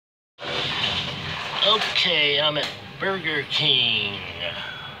Okay, I'm at Burger King.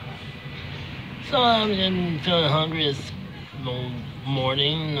 So I'm feeling hungry this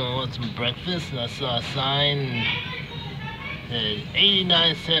morning. I want some breakfast, and I saw a sign that said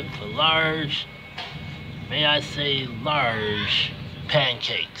 89 cents for large, may I say large,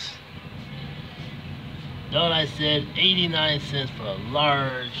 pancakes. Note I said 89 cents for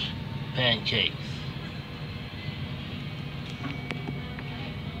large pancakes.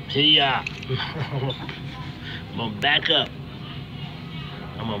 Yeah. I'm gonna back up.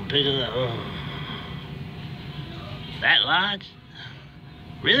 I'm gonna pick it up. That large?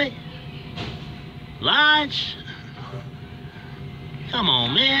 Really? Large? Come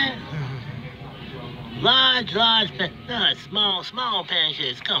on, man. Large, not small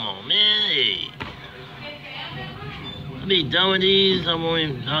pancakes. Come on, man. Hey. I'll be done with these.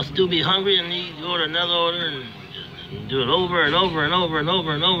 I'll still be hungry and need to order another order and just do it over and over and over and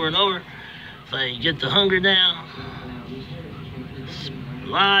over and over and over. So I get the hunger down.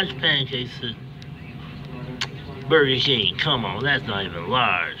 Large pancakes at Burger King. Come on, that's not even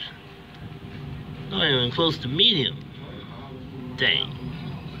large. Not even close to medium. Dang.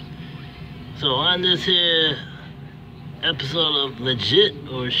 So on this here episode of Legit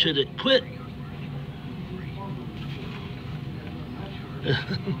or Should It Quit?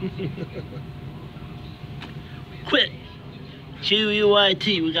 Quit.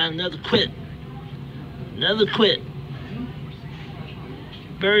 Q-U-I-T. We got another quit. Another quit.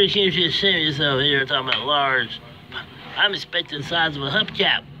 Burger King, you should shame yourself here talking about large. I'm expecting the size of a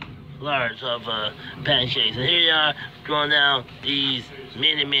hubcap. Large of pancakes. And here you are throwing down these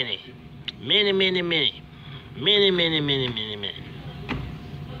mini.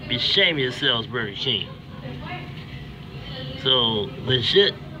 Be ashamed of yourselves, Burger King. So,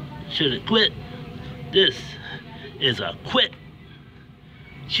 legit, should it quit? This is a quit.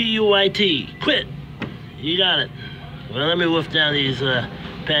 Q-U-I-T, quit. You got it. Well, let me whiff down these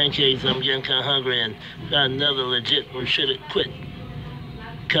pancakes. I'm getting kind of hungry and got another legit or should it quit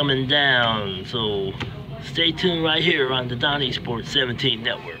coming down. So, stay tuned right here on the Donnie Sports 17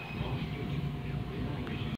 Network.